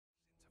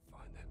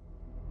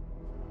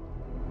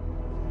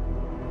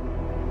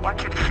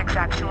Watcher to 6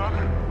 actual.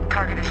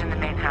 Target is in the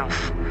main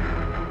house.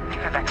 You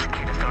have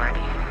execute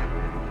authority.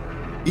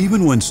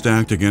 Even when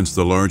stacked against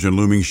the large and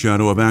looming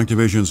shadow of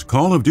Activision's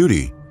Call of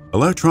Duty,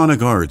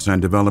 Electronic Arts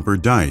and developer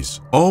DICE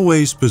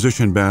always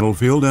position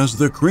Battlefield as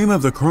the cream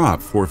of the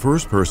crop for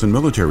first-person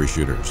military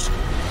shooters.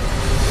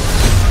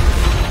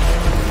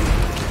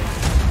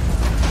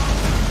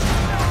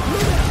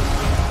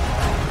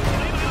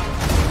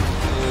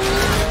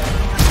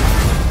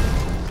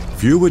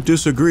 Few would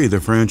disagree the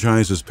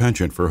franchise's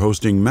penchant for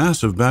hosting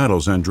massive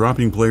battles and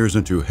dropping players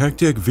into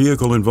hectic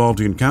vehicle-involved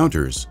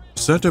encounters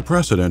set a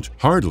precedent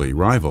hardly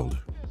rivaled.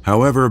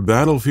 However,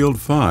 Battlefield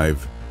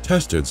 5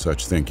 tested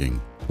such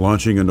thinking,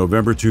 launching in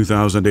November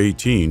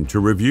 2018 to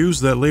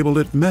reviews that labeled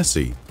it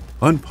messy,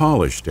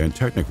 unpolished, and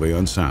technically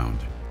unsound.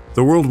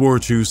 The World War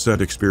II set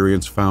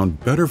experience found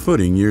better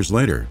footing years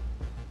later,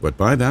 but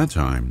by that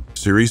time,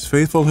 series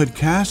faithful had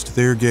cast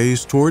their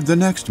gaze toward the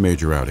next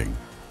major outing,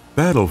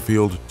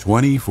 Battlefield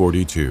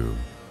 2042.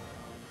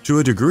 To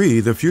a degree,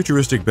 the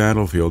futuristic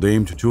Battlefield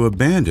aimed to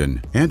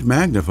abandon and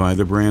magnify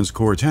the brand's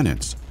core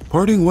tenets,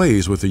 parting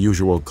ways with the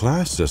usual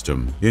class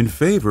system in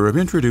favor of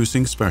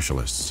introducing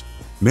specialists.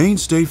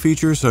 Mainstay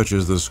features such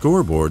as the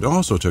scoreboard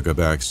also took a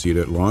back seat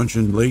at launch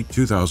in late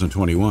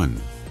 2021.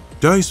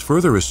 DICE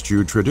further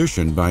eschewed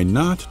tradition by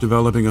not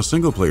developing a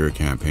single-player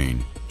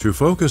campaign to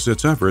focus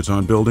its efforts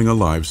on building a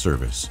live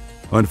service.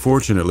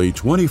 Unfortunately,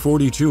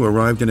 2042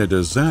 arrived in a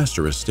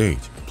disastrous state,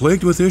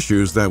 plagued with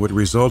issues that would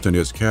result in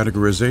its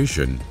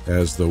categorization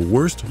as the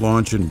worst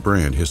launch in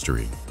brand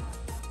history.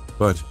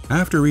 But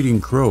after eating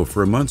crow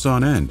for months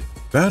on end,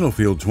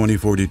 Battlefield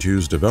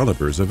 2042's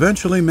developers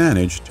eventually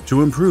managed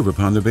to improve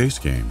upon the base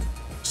game.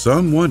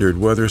 Some wondered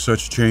whether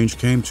such change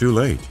came too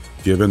late,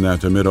 given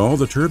that amid all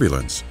the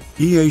turbulence,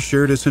 EA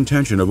shared its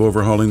intention of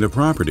overhauling the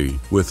property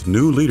with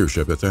new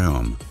leadership at the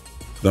helm.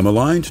 The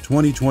maligned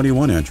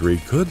 2021 entry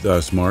could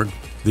thus mark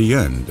the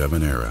end of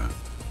an era.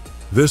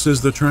 This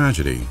is the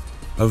tragedy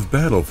of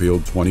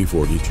Battlefield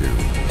 2042.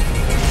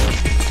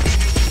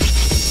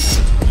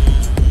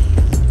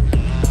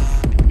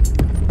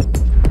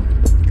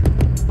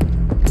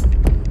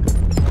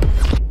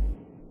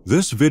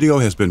 This video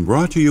has been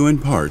brought to you in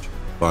part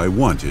by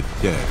Wanted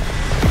Dead.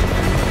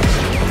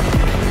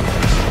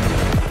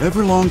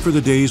 Ever long for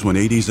the days when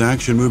 80s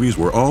action movies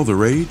were all the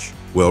rage?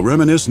 Well,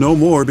 reminisce no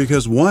more,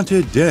 because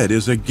Wanted Dead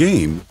is a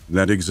game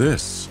that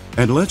exists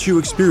and lets you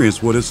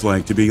experience what it's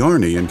like to be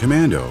Arnie in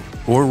Commando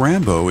or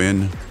Rambo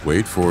in,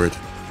 wait for it,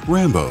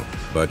 Rambo.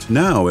 But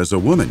now as a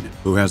woman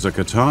who has a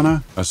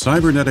katana, a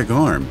cybernetic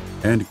arm,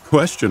 and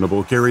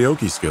questionable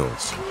karaoke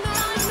skills.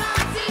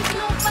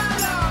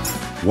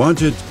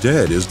 Wanted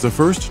Dead is the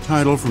first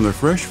title from the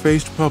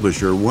fresh-faced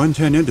publisher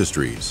 110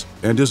 Industries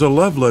and is a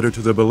love letter to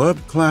the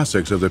beloved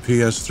classics of the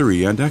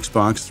PS3 and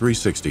Xbox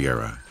 360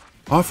 era.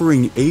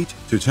 Offering 8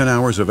 to 10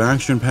 hours of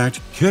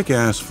action-packed,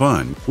 kick-ass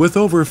fun with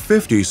over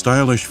 50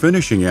 stylish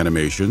finishing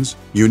animations,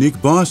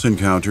 unique boss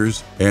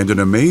encounters, and an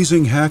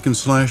amazing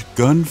hack-and-slash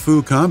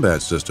gun-fu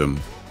combat system,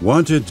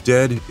 Wanted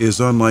Dead is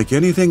unlike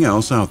anything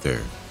else out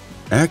there.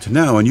 Act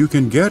now and you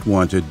can get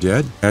Wanted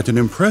Dead at an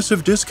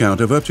impressive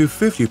discount of up to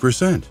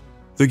 50%.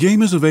 The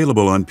game is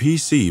available on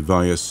PC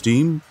via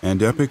Steam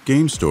and Epic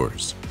Game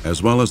Stores,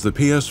 as well as the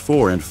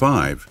PS4 and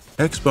 5,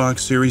 Xbox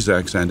Series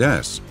X and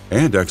S,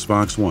 and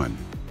Xbox One.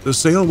 The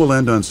sale will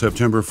end on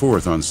September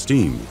 4th on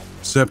Steam,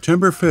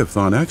 September 5th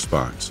on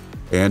Xbox,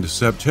 and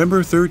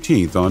September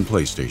 13th on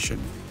PlayStation.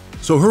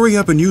 So hurry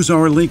up and use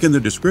our link in the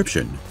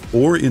description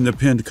or in the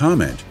pinned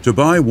comment to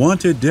buy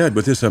Wanted Dead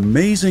with this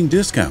amazing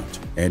discount,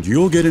 and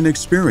you'll get an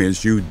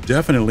experience you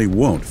definitely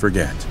won't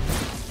forget.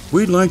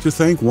 We'd like to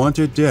thank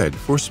Wanted Dead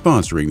for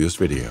sponsoring this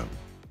video.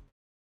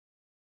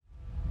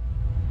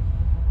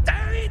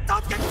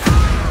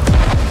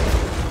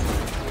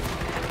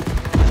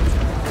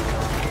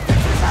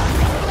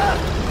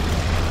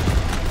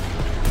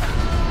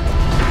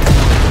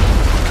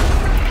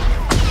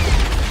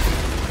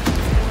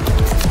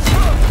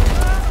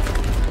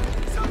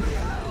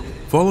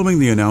 Following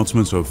the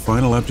announcements of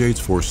final updates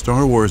for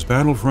Star Wars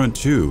Battlefront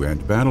 2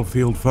 and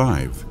Battlefield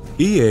 5,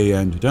 EA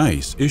and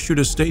DICE issued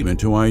a statement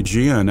to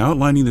IGN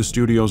outlining the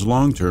studio's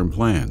long-term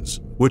plans,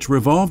 which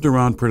revolved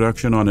around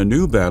production on a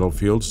new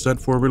Battlefield set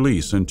for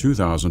release in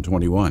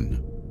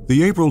 2021.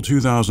 The April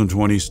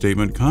 2020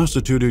 statement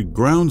constituted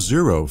ground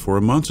zero for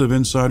months of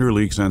insider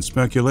leaks and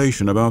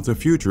speculation about the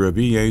future of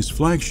EA's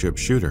flagship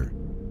shooter.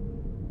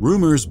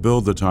 Rumors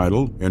billed the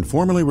title,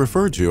 informally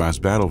referred to as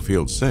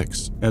Battlefield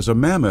 6, as a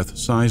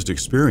mammoth-sized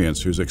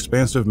experience whose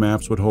expansive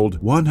maps would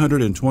hold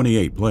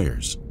 128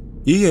 players.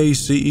 EA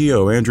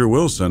CEO Andrew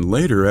Wilson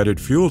later added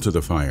fuel to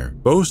the fire,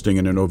 boasting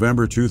in a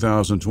November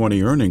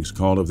 2020 earnings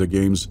call of the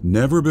game's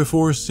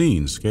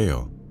never-before-seen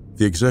scale.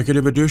 The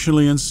executive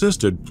additionally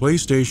insisted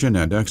PlayStation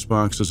and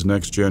Xbox's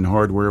next-gen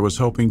hardware was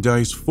helping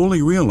DICE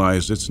fully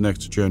realize its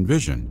next-gen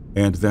vision,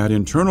 and that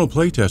internal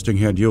playtesting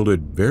had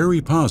yielded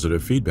very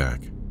positive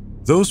feedback.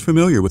 Those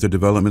familiar with the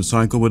development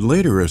cycle would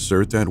later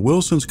assert that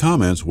Wilson's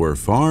comments were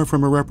far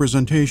from a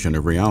representation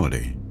of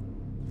reality.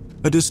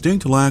 A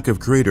distinct lack of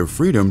creative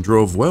freedom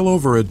drove well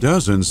over a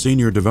dozen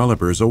senior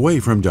developers away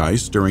from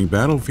DICE during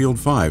Battlefield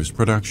 5's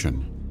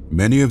production.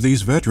 Many of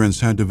these veterans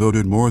had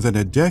devoted more than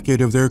a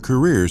decade of their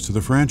careers to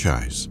the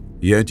franchise.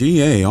 Yet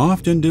EA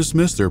often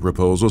dismissed their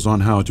proposals on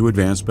how to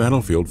advance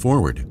Battlefield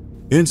forward,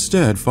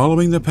 instead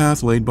following the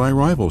path laid by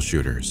rival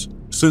shooters.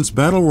 Since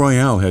Battle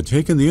Royale had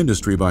taken the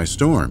industry by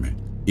storm,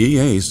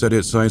 EA set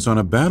its sights on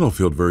a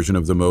Battlefield version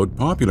of the mode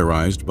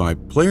popularized by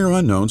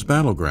PlayerUnknown's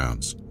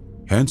Battlegrounds,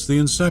 hence the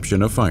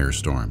inception of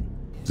Firestorm.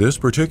 This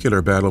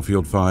particular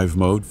Battlefield 5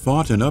 mode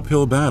fought an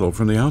uphill battle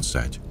from the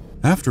outset.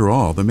 After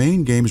all, the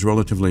main game's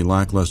relatively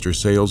lackluster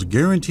sales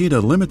guaranteed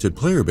a limited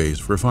player base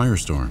for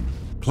Firestorm.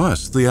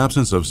 Plus, the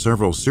absence of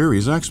several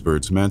series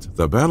experts meant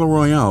the Battle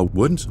Royale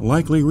wouldn't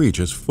likely reach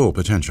its full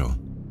potential.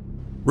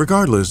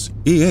 Regardless,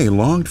 EA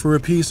longed for a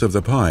piece of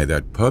the pie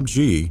that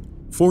PUBG,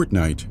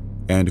 Fortnite,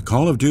 and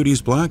Call of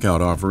Duty's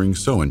Blackout offerings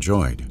so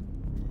enjoyed.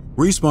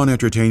 Respawn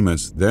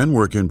Entertainment's then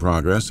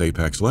work-in-progress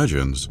Apex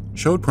Legends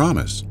showed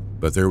promise,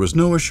 but there was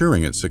no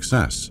assuring its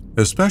success,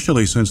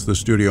 especially since the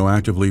studio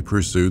actively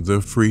pursued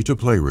the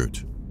free-to-play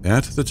route.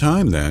 At the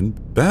time then,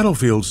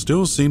 Battlefield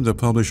still seemed the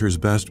publisher's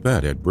best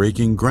bet at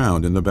breaking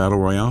ground in the Battle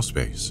Royale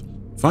space.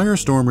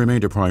 Firestorm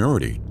remained a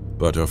priority,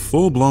 but a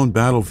full-blown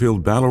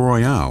Battlefield Battle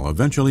Royale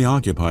eventually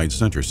occupied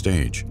center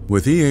stage,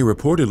 with EA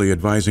reportedly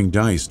advising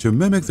DICE to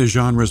mimic the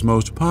genre's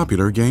most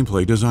popular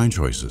gameplay design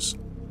choices.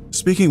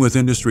 Speaking with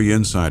industry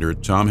insider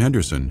Tom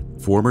Henderson,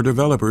 former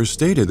developers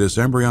stated this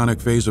embryonic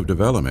phase of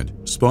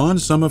development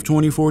spawned some of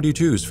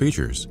 2042's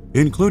features,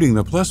 including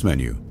the Plus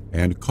menu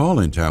and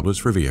call-in tablets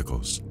for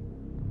vehicles.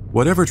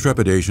 Whatever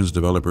trepidations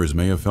developers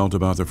may have felt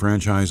about the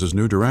franchise's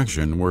new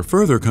direction were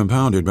further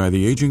compounded by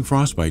the aging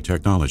Frostbite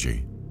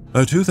technology.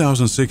 A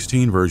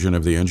 2016 version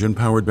of the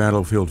engine-powered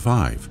Battlefield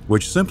 5,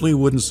 which simply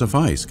wouldn't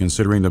suffice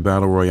considering the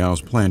Battle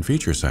Royale's planned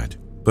feature set.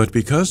 But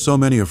because so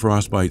many of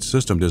Frostbite's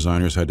system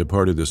designers had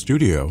departed the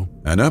studio,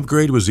 an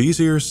upgrade was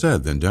easier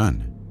said than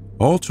done.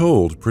 All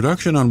told,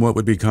 production on what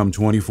would become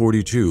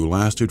 2042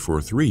 lasted for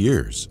 3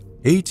 years,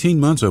 18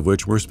 months of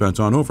which were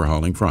spent on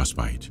overhauling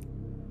Frostbite.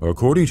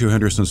 According to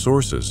Henderson's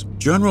sources,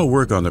 general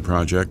work on the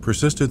project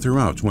persisted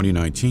throughout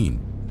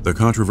 2019. The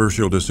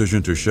controversial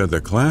decision to shed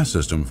the class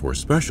system for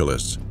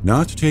specialists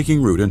not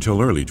taking root until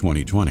early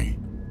 2020.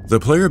 The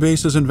player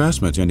base's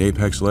investment in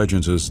Apex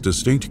Legends'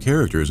 distinct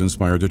characters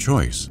inspired the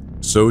choice.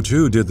 So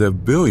too did the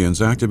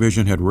billions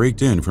Activision had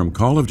raked in from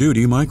Call of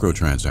Duty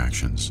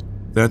microtransactions.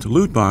 That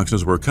loot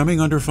boxes were coming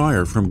under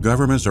fire from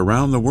governments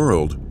around the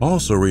world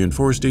also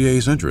reinforced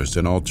EA's interest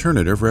in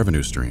alternative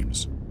revenue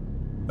streams.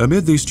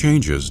 Amid these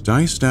changes,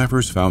 DICE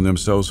staffers found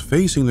themselves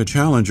facing the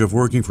challenge of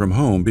working from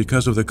home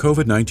because of the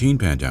COVID-19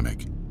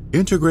 pandemic.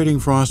 Integrating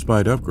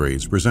Frostbite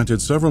upgrades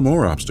presented several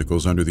more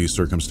obstacles under these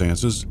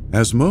circumstances,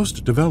 as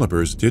most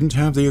developers didn't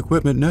have the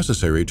equipment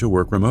necessary to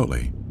work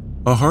remotely.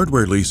 A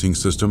hardware leasing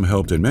system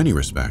helped in many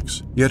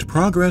respects, yet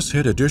progress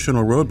hit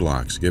additional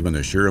roadblocks given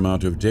the sheer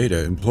amount of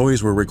data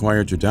employees were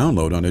required to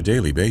download on a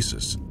daily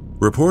basis.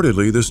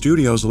 Reportedly, the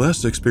studio's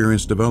less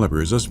experienced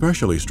developers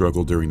especially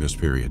struggled during this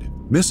period,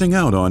 missing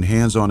out on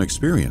hands-on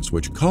experience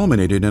which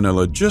culminated in a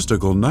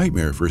logistical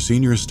nightmare for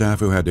senior staff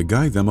who had to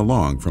guide them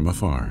along from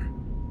afar.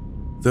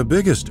 The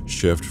biggest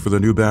shift for the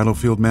new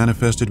Battlefield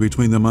manifested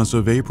between the months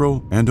of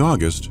April and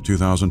August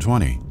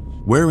 2020.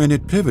 Wherein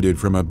it pivoted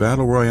from a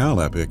Battle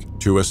Royale epic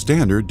to a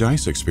standard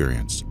DICE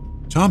experience.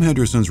 Tom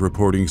Henderson's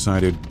reporting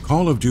cited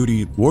Call of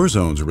Duty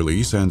Warzone's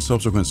release and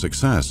subsequent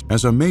success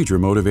as a major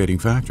motivating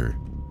factor.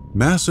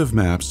 Massive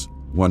maps,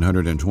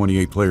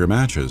 128-player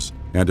matches,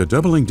 and a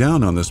doubling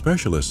down on the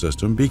specialist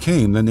system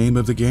became the name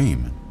of the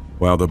game,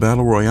 while the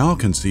Battle Royale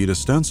conceit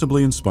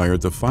ostensibly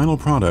inspired the final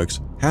product's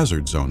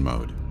Hazard Zone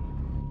mode.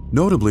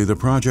 Notably, the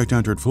project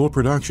entered full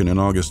production in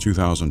August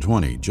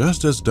 2020,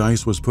 just as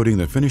DICE was putting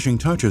the finishing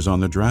touches on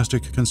the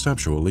drastic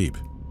conceptual leap.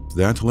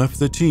 That left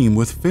the team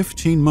with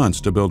 15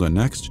 months to build a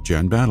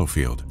next-gen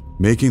Battlefield,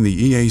 making the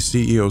EA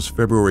CEO's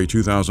February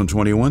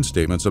 2021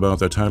 statements about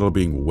the title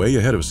being way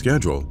ahead of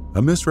schedule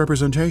a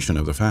misrepresentation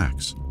of the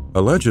facts.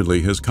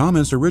 Allegedly, his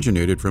comments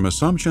originated from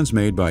assumptions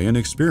made by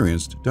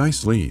inexperienced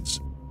DICE leads.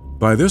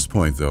 By this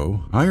point,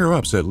 though,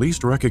 higher-ups at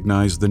least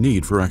recognized the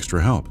need for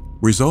extra help,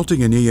 resulting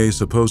in EA's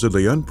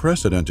supposedly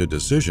unprecedented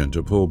decision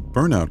to pull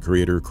Burnout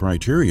creator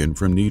Criterion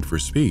from Need for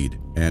Speed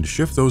and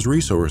shift those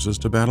resources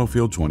to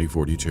Battlefield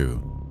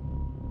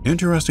 2042.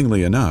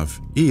 Interestingly enough,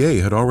 EA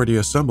had already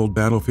assembled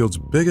Battlefield's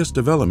biggest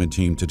development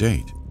team to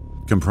date,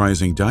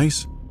 comprising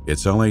DICE,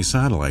 its LA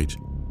satellite,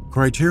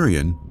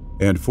 Criterion,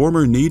 and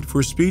former Need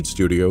for Speed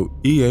studio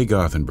EA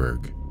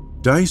Gothenburg.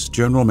 DICE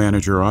General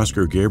Manager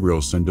Oscar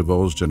Gabrielson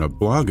divulged in a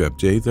blog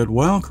update that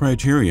while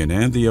Criterion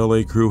and the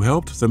LA crew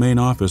helped the main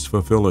office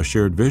fulfill a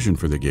shared vision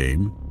for the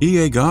game,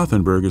 EA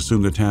Gothenburg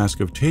assumed the task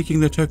of taking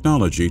the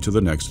technology to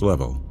the next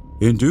level.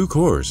 In due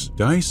course,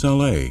 DICE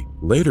LA,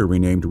 later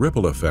renamed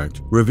Ripple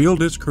Effect,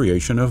 revealed its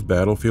creation of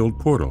Battlefield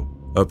Portal,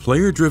 a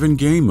player-driven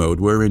game mode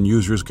wherein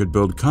users could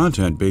build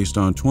content based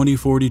on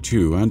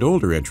 2042 and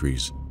older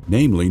entries,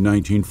 namely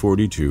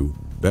 1942,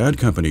 Bad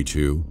Company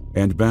 2,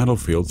 and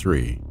Battlefield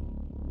 3.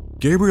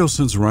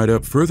 Gabrielson's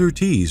write-up further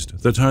teased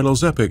the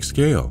title's epic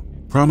scale,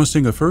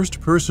 promising a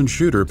first-person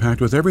shooter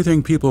packed with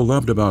everything people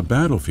loved about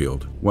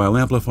Battlefield while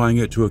amplifying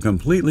it to a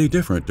completely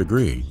different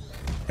degree.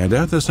 And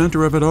at the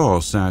center of it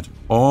all sat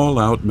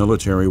all-out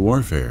military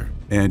warfare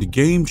and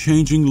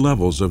game-changing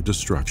levels of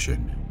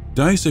destruction.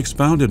 DICE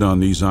expounded on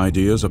these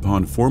ideas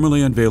upon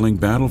formally unveiling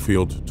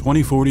Battlefield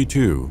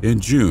 2042 in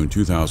June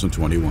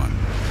 2021.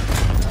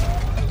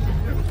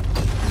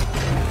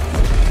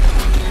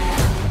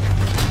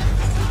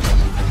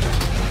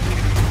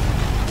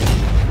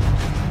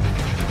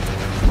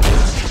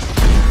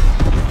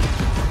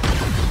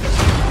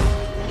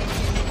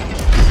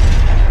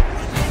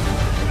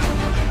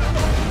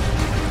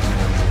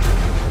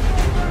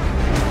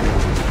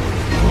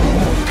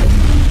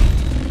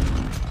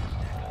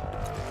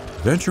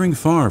 Venturing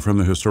far from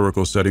the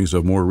historical settings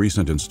of more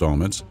recent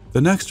installments,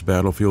 the next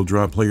Battlefield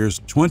dropped players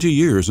 20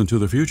 years into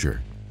the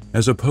future.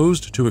 As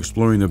opposed to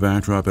exploring the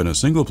backdrop in a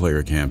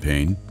single-player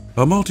campaign,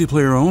 a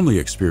multiplayer-only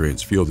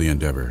experience fueled the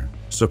endeavor,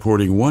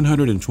 supporting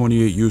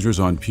 128 users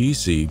on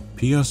PC,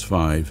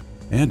 PS5,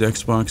 and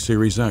Xbox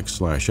Series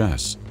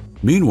X/S.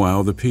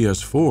 Meanwhile, the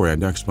PS4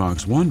 and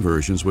Xbox One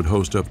versions would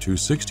host up to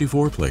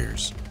 64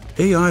 players.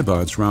 AI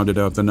bots rounded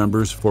out the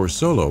numbers for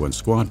solo and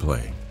squad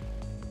play.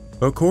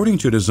 According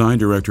to design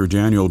director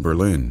Daniel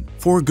Berlin,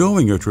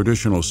 foregoing a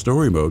traditional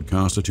story mode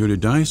constituted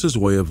DICE's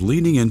way of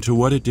leaning into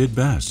what it did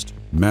best: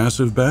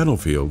 massive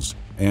battlefields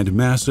and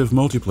massive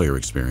multiplayer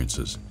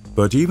experiences.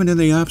 But even in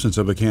the absence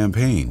of a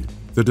campaign,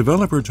 the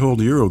developer told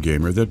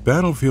Eurogamer that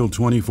Battlefield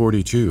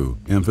 2042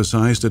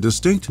 emphasized a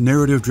distinct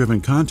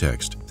narrative-driven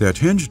context that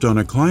hinged on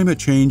a climate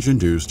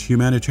change-induced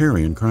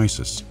humanitarian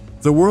crisis.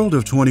 The world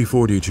of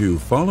 2042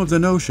 followed the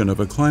notion of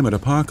a climate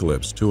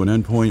apocalypse to an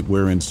endpoint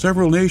wherein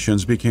several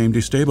nations became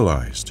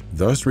destabilized,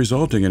 thus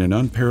resulting in an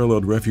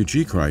unparalleled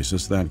refugee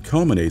crisis that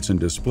culminates in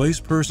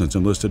displaced persons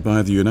enlisted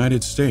by the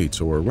United States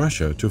or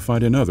Russia to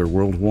fight another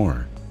world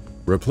war.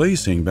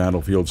 Replacing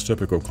Battlefield's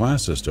typical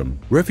class system,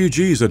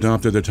 refugees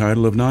adopted the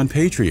title of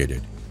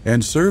non-patrioted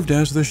and served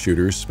as the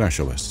shooter's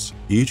specialists,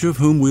 each of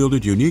whom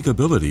wielded unique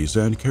abilities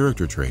and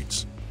character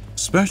traits.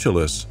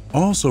 Specialists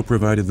also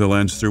provided the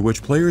lens through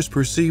which players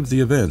perceived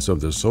the events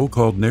of the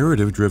so-called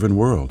narrative-driven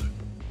world.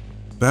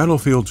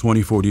 Battlefield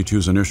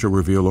 2042's initial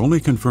reveal only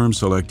confirmed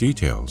select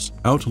details,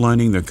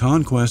 outlining the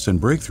conquest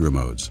and breakthrough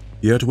modes,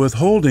 yet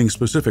withholding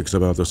specifics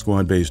about the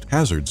squad-based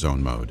Hazard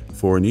Zone mode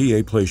for an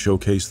EA Play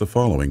showcase the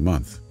following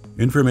month.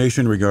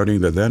 Information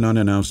regarding the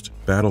then-unannounced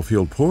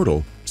Battlefield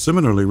Portal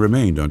similarly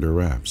remained under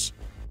wraps.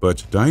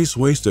 But DICE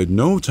wasted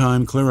no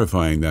time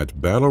clarifying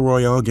that Battle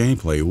Royale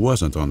gameplay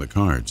wasn't on the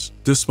cards,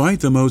 despite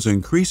the mode's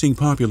increasing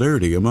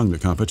popularity among the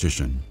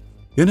competition.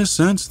 In a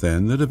sense,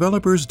 then, the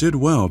developers did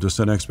well to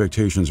set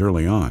expectations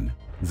early on,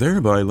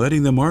 thereby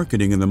letting the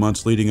marketing in the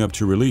months leading up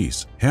to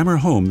release hammer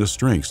home the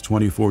strengths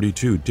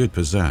 2042 did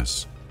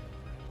possess.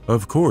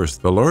 Of course,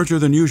 the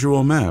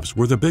larger-than-usual maps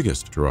were the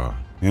biggest draw,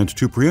 and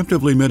to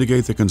preemptively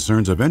mitigate the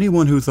concerns of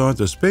anyone who thought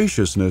the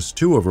spaciousness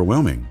too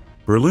overwhelming,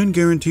 Berlin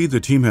guaranteed the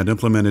team had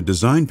implemented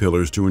design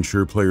pillars to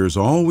ensure players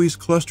always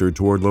clustered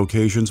toward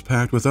locations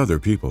packed with other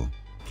people.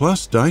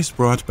 Plus, DICE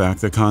brought back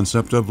the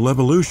concept of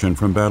levolution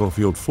from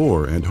Battlefield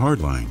 4 and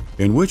Hardline,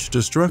 in which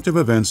destructive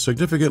events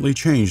significantly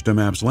changed a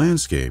map's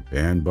landscape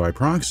and, by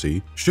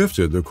proxy,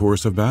 shifted the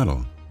course of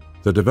battle.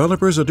 The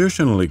developers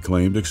additionally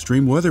claimed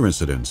extreme weather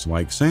incidents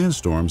like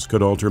sandstorms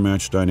could alter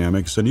match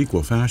dynamics in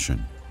equal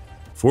fashion.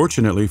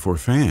 Fortunately for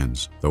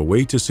fans, the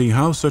wait to see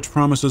how such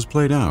promises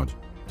played out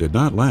did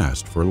not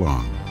last for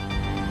long.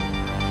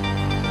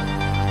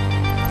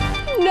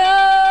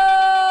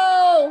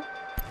 No!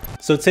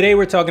 So today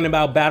we're talking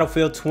about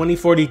Battlefield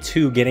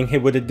 2042 getting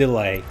hit with a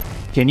delay.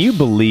 Can you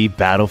believe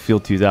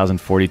Battlefield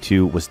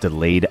 2042 was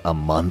delayed a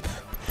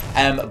month?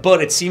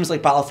 But it seems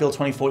like Battlefield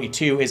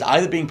 2042 is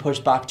either being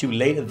pushed back to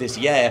later this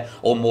year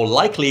or more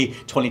likely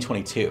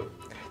 2022.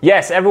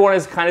 Yes, everyone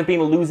has kind of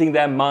been losing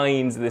their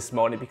minds this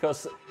morning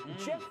because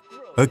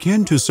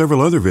Akin to several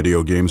other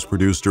video games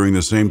produced during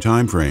the same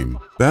time frame,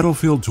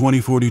 Battlefield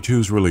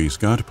 2042's release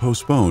got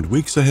postponed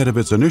weeks ahead of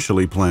its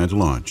initially planned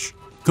launch.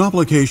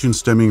 Complications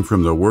stemming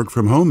from the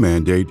work-from-home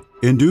mandate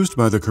induced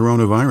by the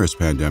coronavirus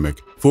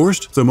pandemic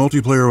forced the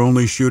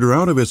multiplayer-only shooter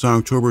out of its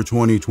October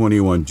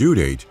 2021 due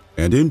date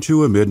and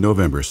into a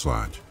mid-November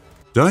slot.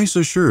 DICE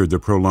assured the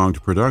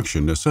prolonged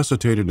production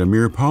necessitated a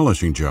mere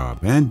polishing job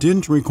and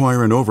didn't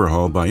require an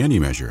overhaul by any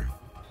measure.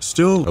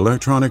 Still,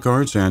 Electronic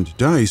Arts and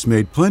DICE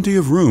made plenty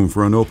of room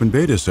for an open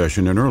beta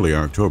session in early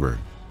October.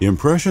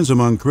 Impressions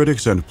among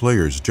critics and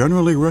players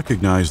generally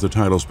recognized the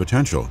title's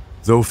potential,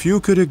 though few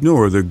could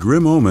ignore the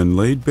grim omen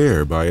laid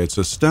bare by its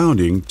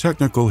astounding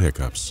technical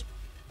hiccups.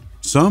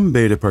 Some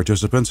beta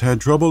participants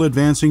had trouble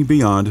advancing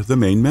beyond the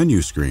main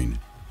menu screen.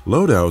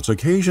 Loadouts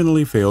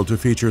occasionally failed to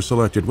feature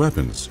selected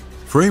weapons.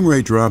 Frame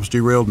rate drops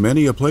derailed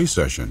many a play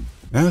session,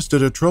 as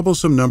did a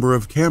troublesome number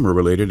of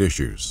camera-related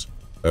issues.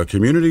 A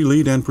community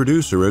lead and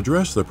producer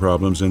addressed the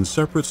problems in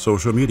separate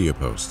social media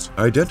posts,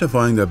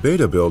 identifying the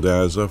beta build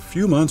as a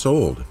few months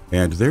old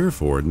and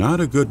therefore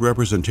not a good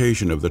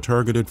representation of the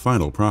targeted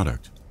final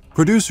product.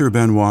 Producer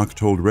Ben Walk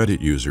told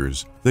Reddit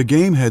users the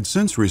game had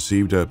since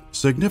received a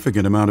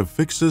significant amount of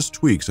fixes,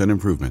 tweaks, and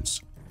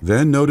improvements,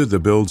 then noted the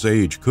build's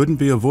age couldn't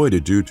be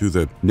avoided due to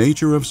the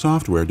nature of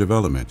software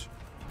development.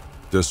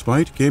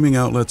 Despite gaming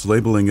outlets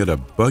labeling it a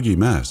buggy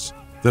mess,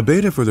 the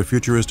beta for the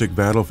futuristic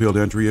Battlefield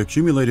entry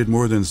accumulated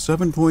more than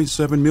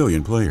 7.7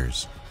 million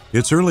players.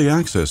 Its early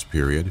access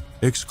period,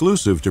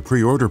 exclusive to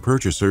pre-order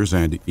purchasers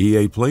and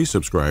EA Play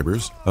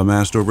subscribers,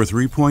 amassed over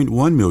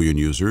 3.1 million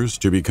users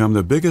to become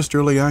the biggest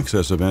early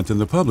access event in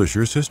the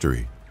publisher's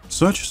history.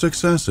 Such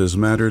successes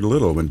mattered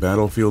little when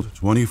Battlefield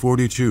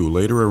 2042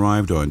 later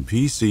arrived on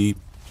PC,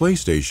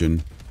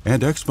 PlayStation,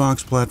 and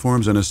Xbox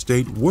platforms in a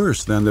state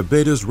worse than the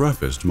beta's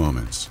roughest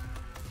moments.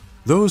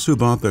 Those who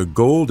bought the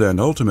Gold and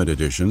Ultimate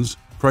editions,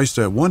 priced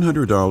at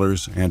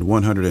 $100 and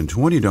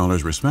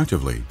 $120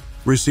 respectively,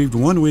 received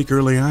 1 week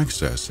early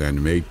access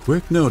and made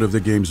quick note of the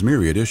game's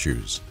myriad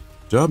issues.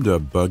 Dubbed a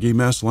buggy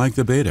mess like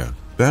the beta,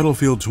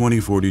 Battlefield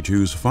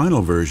 2042's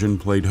final version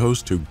played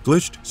host to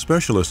glitched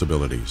specialist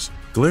abilities,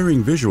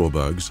 glaring visual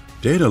bugs,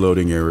 data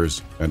loading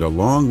errors, and a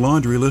long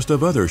laundry list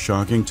of other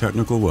shocking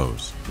technical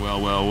woes.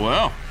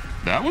 Well,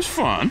 that was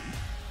fun.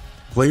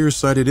 Players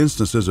cited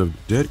instances of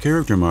dead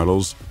character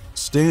models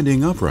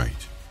standing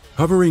upright,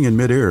 hovering in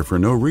midair for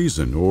no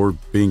reason, or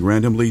being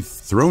randomly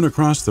thrown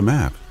across the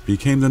map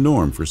became the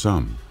norm for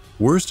some.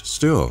 Worst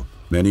still,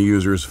 many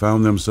users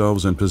found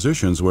themselves in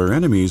positions where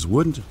enemies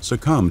wouldn't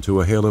succumb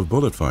to a hail of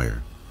bullet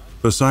fire.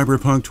 The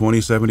Cyberpunk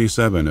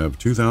 2077 of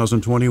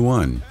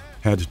 2021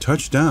 had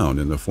touched down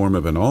in the form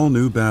of an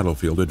all-new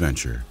Battlefield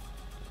adventure.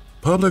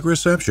 Public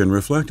reception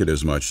reflected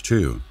as much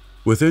too.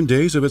 Within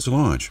days of its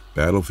launch,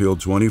 Battlefield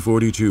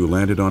 2042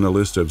 landed on a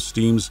list of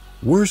Steam's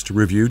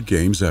worst-reviewed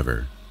games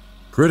ever.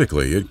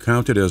 Critically, it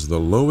counted as the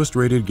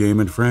lowest-rated game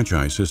in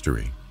franchise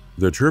history.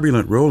 The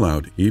turbulent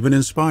rollout even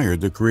inspired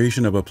the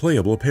creation of a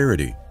playable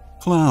parody,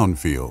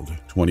 Clownfield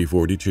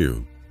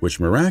 2042, which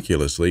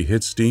miraculously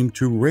hit Steam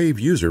to rave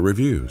user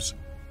reviews.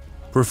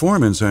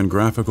 Performance and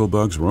graphical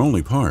bugs were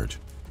only part,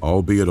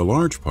 albeit a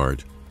large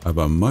part, of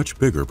a much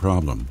bigger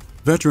problem.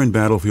 Veteran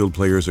Battlefield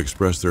players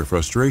expressed their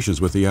frustrations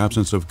with the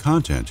absence of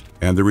content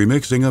and the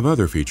remixing of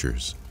other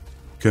features.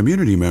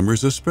 Community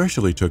members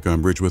especially took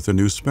umbrage with the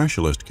new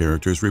specialist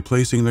characters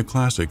replacing the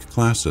classic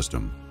class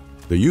system.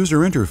 The user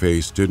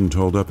interface didn't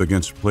hold up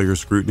against player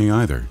scrutiny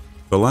either.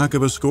 The lack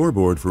of a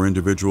scoreboard for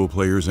individual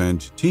players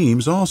and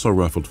teams also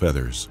ruffled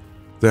feathers.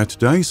 That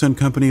DICE and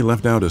company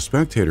left out a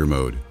spectator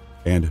mode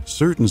and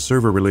certain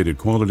server-related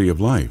quality of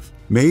life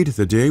made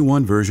the day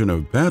one version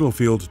of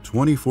Battlefield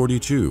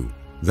 2042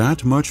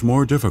 that much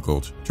more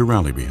difficult to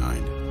rally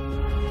behind.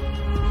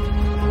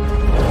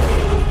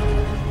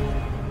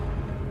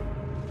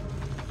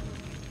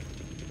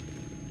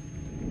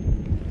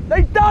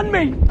 They done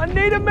me! I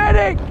need a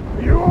medic!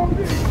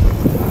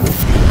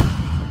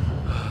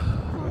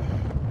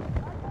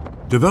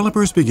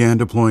 Developers began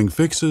deploying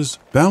fixes,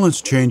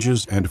 balance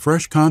changes, and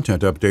fresh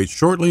content updates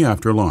shortly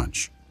after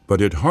launch,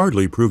 but it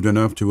hardly proved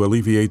enough to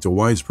alleviate the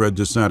widespread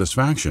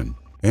dissatisfaction,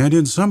 and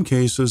in some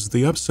cases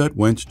the upset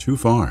went too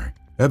far,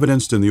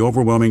 evidenced in the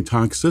overwhelming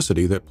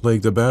toxicity that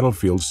plagued the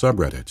Battlefield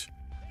subreddit.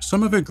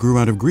 Some of it grew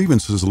out of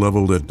grievances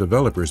leveled at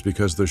developers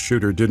because the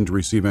shooter didn't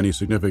receive any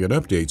significant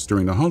updates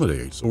during the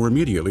holidays or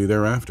immediately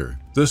thereafter.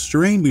 The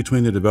strain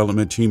between the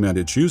development team and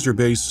its user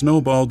base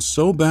snowballed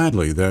so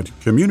badly that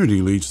community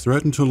leads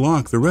threatened to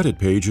lock the Reddit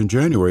page in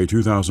January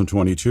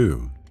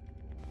 2022.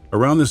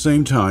 Around the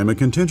same time, a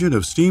contingent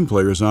of Steam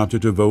players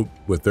opted to vote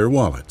with their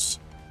wallets,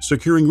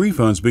 securing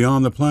refunds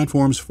beyond the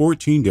platform's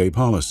 14-day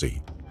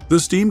policy. The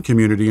Steam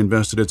community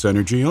invested its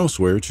energy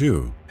elsewhere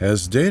too,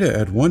 as data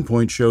at one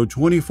point showed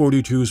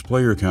 2042's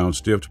player counts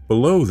dipped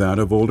below that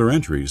of older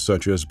entries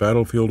such as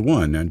Battlefield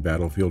 1 and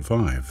Battlefield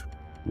 5.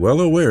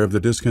 Well aware of the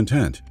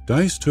discontent,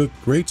 DICE took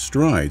great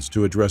strides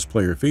to address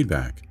player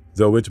feedback,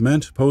 though it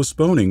meant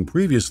postponing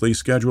previously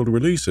scheduled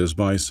releases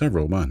by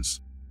several months.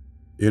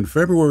 In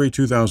February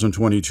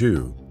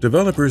 2022,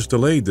 developers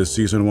delayed the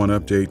Season 1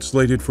 update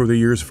slated for the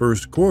year's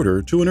first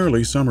quarter to an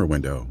early summer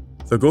window.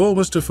 The goal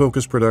was to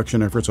focus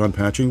production efforts on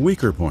patching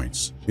weaker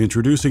points,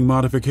 introducing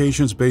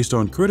modifications based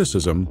on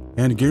criticism,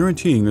 and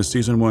guaranteeing the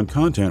Season 1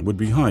 content would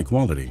be high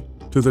quality.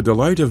 To the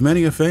delight of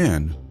many a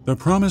fan, the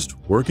promised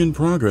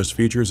work-in-progress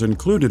features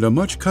included a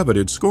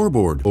much-coveted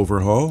scoreboard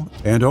overhaul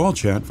and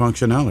all-chat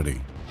functionality.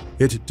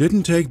 It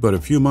didn't take but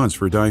a few months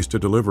for DICE to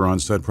deliver on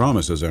said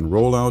promises and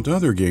roll out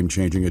other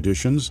game-changing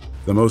additions,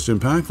 the most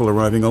impactful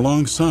arriving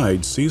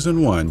alongside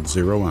Season 1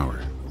 0 Hour.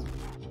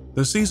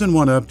 The Season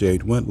 1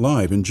 update went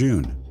live in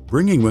June,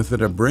 bringing with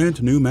it a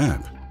brand new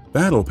map,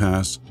 battle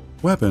pass,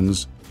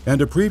 weapons, and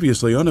a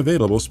previously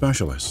unavailable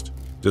specialist.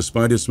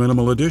 Despite its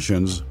minimal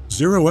additions,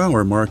 0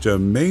 Hour marked a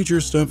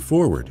major step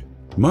forward.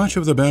 Much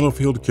of the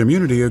Battlefield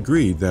community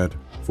agreed that,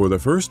 for the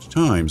first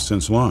time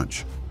since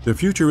launch, the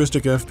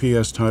futuristic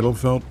FPS title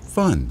felt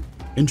fun,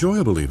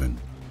 enjoyable even.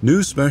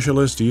 New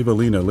specialist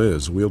Evelina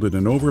Liz wielded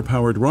an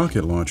overpowered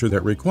rocket launcher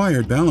that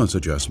required balance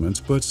adjustments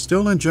but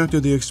still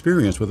injected the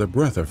experience with a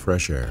breath of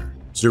fresh air.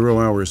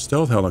 Zero-hour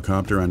stealth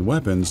helicopter and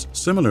weapons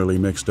similarly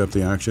mixed up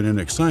the action in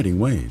exciting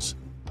ways.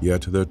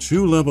 Yet the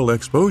 2-level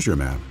exposure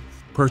map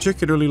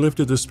particularly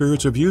lifted the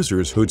spirits of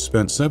users who'd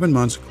spent 7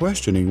 months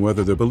questioning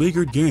whether the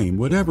beleaguered game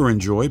would ever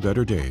enjoy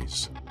better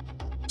days.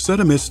 Set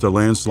amidst a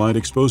landslide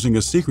exposing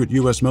a secret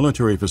U.S.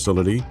 military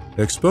facility,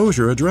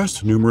 Exposure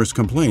addressed numerous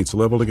complaints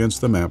leveled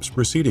against the maps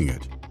preceding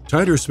it.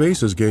 Tighter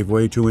spaces gave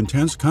way to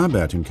intense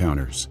combat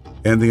encounters,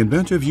 and the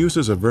inventive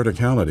uses of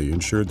verticality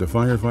ensured the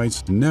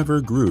firefights never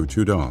grew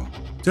too dull.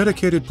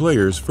 Dedicated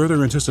players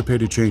further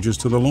anticipated changes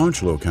to the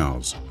launch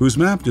locales, whose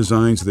map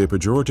designs they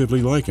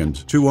pejoratively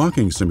likened to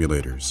walking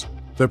simulators.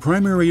 The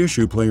primary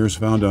issue players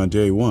found on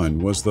day one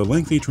was the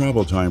lengthy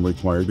travel time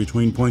required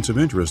between points of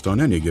interest on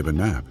any given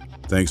map,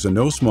 thanks in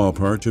no small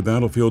part to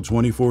Battlefield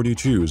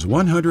 2042's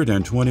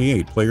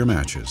 128 player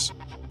matches.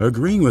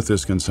 Agreeing with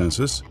this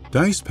consensus,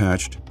 DICE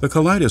patched the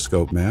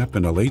Kaleidoscope map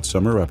in a late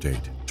summer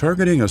update,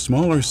 targeting a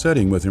smaller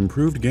setting with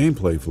improved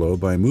gameplay flow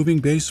by moving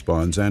base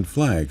spawns and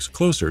flags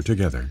closer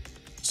together.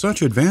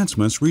 Such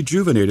advancements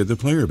rejuvenated the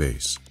player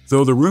base,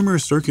 though the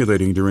rumors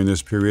circulating during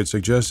this period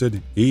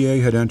suggested EA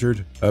had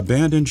entered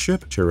abandoned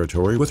ship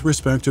territory with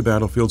respect to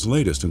Battlefield's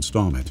latest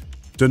installment.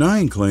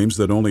 Denying claims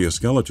that only a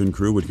skeleton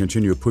crew would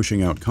continue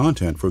pushing out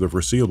content for the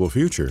foreseeable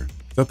future,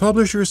 the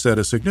publisher said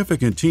a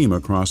significant team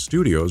across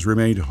studios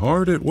remained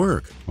hard at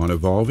work on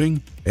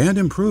evolving and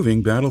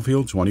improving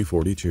Battlefield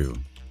 2042.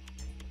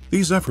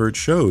 These efforts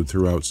showed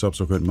throughout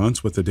subsequent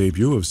months with the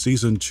debut of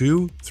Season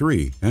 2,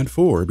 3, and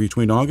 4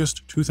 between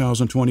August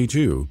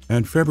 2022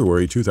 and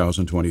February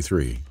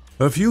 2023.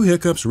 A few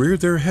hiccups reared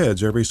their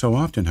heads every so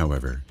often,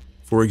 however.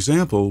 For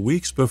example,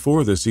 weeks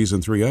before the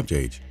Season 3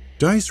 update,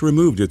 DICE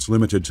removed its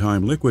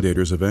limited-time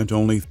Liquidators event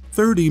only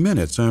 30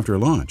 minutes after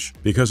launch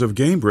because of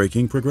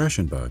game-breaking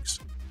progression bugs.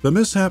 The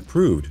mishap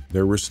proved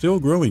there were still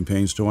growing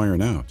pains to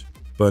iron out,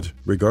 but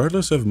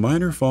regardless of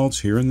minor faults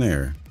here and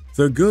there,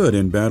 the good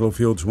in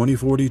Battlefield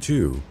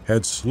 2042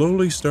 had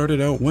slowly started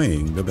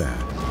outweighing the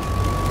bad.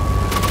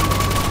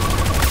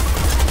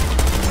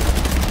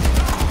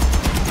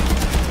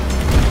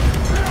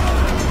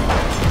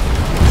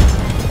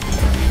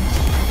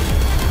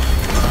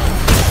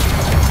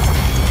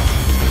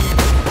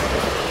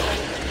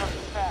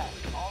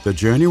 The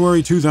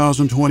January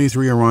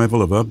 2023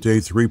 arrival of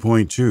Update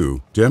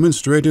 3.2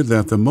 demonstrated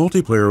that the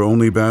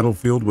multiplayer-only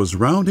Battlefield was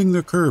rounding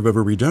the curve of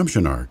a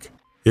redemption arc.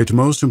 It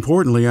most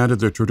importantly added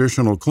the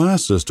traditional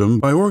class system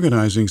by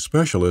organizing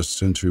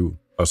specialists into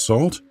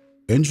Assault,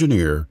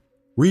 Engineer,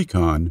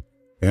 Recon,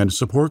 and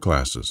Support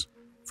classes.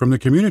 From the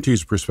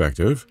community's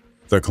perspective,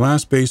 the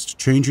class-based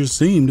changes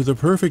seemed the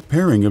perfect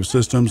pairing of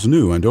systems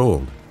new and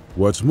old.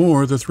 What's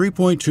more, the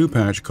 3.2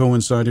 patch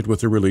coincided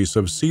with the release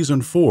of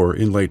Season 4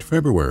 in late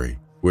February,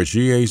 which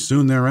EA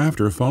soon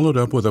thereafter followed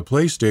up with a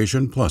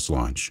PlayStation Plus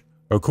launch.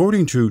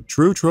 According to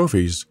True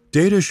Trophies,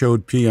 data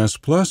showed PS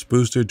Plus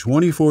boosted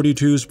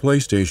 2042's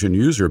PlayStation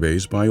user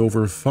base by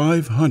over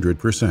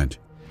 500%,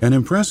 an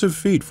impressive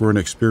feat for an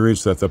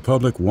experience that the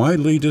public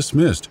widely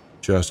dismissed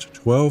just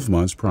 12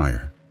 months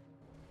prior.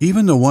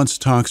 Even the once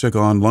toxic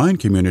online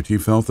community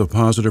felt the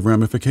positive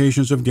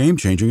ramifications of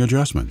game-changing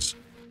adjustments.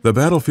 The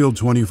Battlefield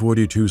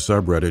 2042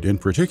 subreddit in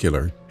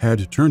particular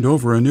had turned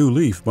over a new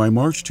leaf by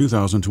March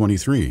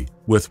 2023,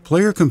 with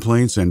player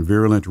complaints and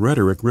virulent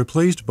rhetoric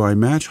replaced by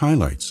match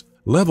highlights,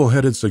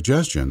 level-headed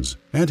suggestions,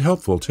 and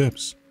helpful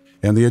tips.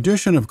 And the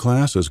addition of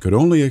classes could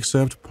only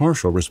accept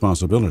partial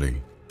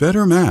responsibility.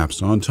 Better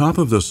maps on top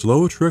of the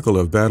slow trickle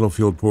of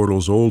Battlefield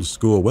Portal's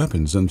old-school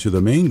weapons into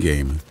the main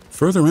game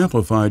further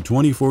amplified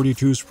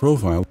 2042's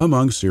profile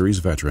among series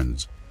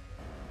veterans.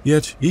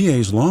 Yet,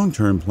 EA's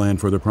long-term plan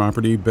for the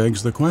property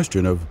begs the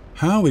question of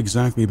how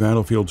exactly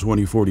Battlefield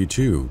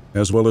 2042,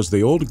 as well as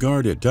the old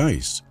guard at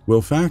DICE,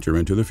 will factor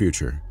into the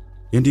future.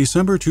 In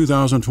December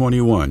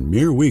 2021,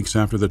 mere weeks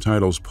after the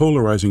title's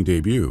polarizing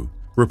debut,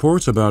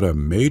 reports about a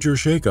major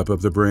shakeup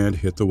of the brand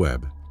hit the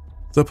web.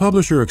 The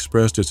publisher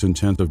expressed its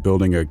intent of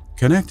building a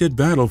connected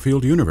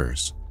Battlefield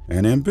universe,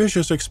 an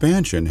ambitious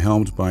expansion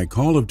helmed by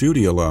Call of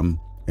Duty alum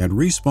and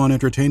Respawn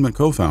Entertainment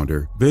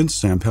co-founder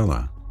Vince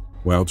Zampella.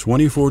 While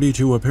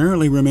 2042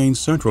 apparently remains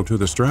central to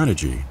the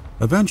strategy,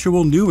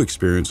 eventual new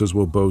experiences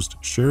will boast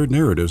shared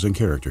narratives and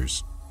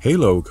characters.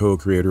 Halo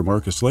co-creator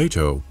Marcus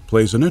Leto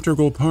plays an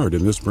integral part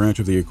in this branch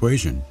of the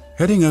equation,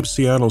 heading up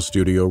Seattle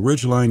studio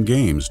Ridgeline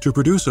Games to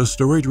produce a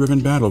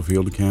story-driven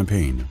Battlefield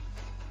campaign.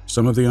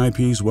 Some of the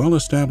IP's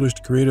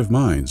well-established creative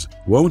minds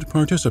won't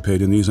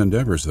participate in these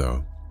endeavors,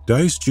 though.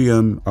 DICE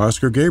GM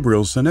Oscar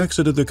Gabrielson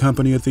exited the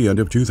company at the end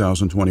of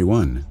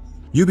 2021.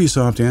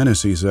 Ubisoft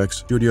Annecy's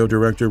ex-studio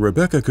director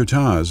Rebecca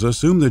Kutaz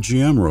assumed the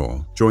GM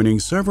role, joining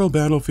several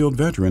Battlefield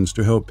veterans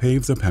to help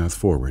pave the path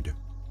forward.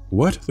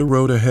 What the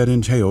road ahead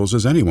entails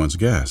is anyone's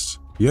guess,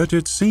 yet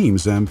it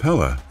seems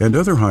Zampella and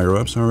other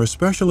higher-ups are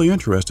especially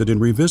interested in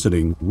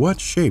revisiting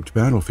what shaped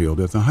Battlefield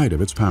at the height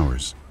of its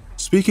powers.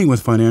 Speaking with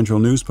financial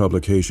news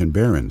publication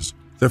Barron's,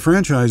 the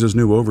franchise's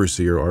new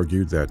overseer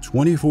argued that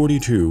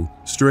 2042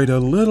 strayed a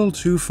little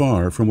too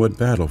far from what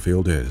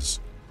Battlefield is.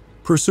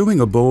 Pursuing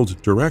a bold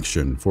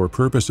direction for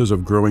purposes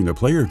of growing the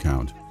player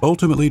count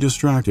ultimately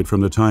distracted from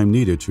the time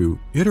needed to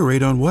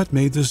iterate on what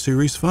made the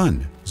series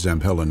fun,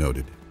 Zampella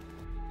noted.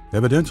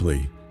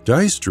 Evidently,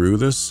 DICE drew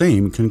the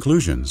same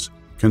conclusions,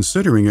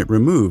 considering it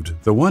removed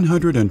the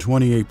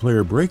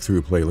 128-player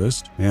breakthrough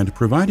playlist and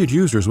provided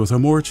users with a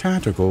more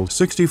tactical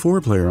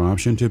 64-player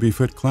option to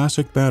befit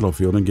classic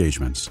Battlefield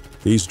engagements.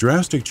 These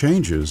drastic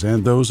changes,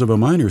 and those of a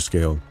minor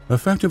scale,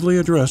 effectively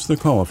address the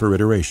call for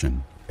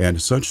iteration,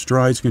 and such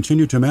strides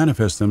continue to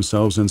manifest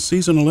themselves in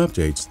seasonal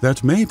updates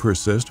that may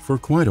persist for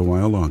quite a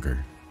while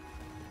longer.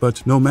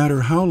 But no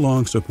matter how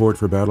long support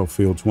for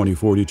Battlefield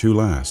 2042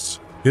 lasts,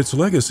 its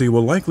legacy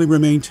will likely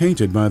remain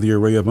tainted by the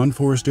array of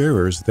unforced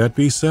errors that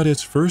beset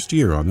its first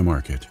year on the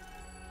market.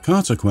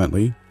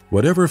 Consequently,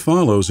 whatever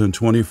follows in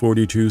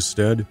 2042's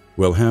stead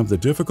will have the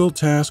difficult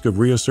task of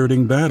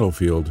reasserting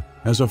Battlefield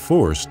as a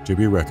force to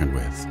be reckoned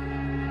with.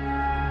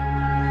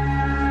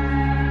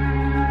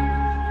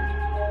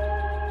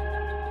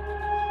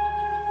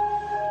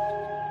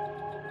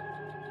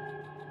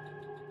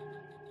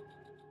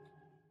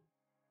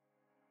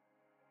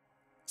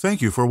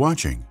 Thank you for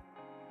watching.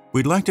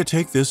 We'd like to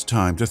take this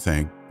time to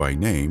thank, by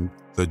name,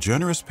 the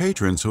generous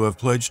patrons who have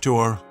pledged to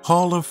our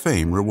Hall of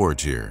Fame reward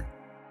tier: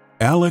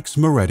 Alex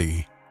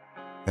Moretti,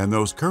 and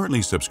those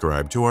currently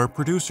subscribed to our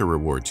producer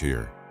reward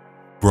tier: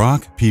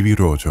 Brock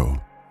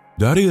Piviroto,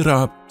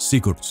 Darirap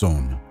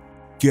Sigurdsson,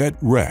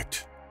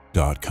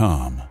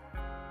 GetWrecked.com,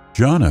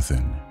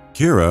 Jonathan,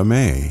 Kira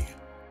May,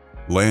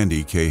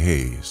 Landy K.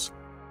 Hayes,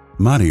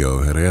 Mario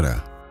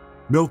Herrera,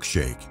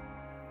 Milkshake.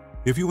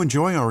 If you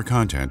enjoy our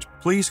content,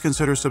 please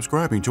consider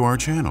subscribing to our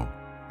channel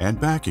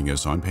and backing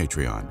us on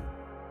Patreon.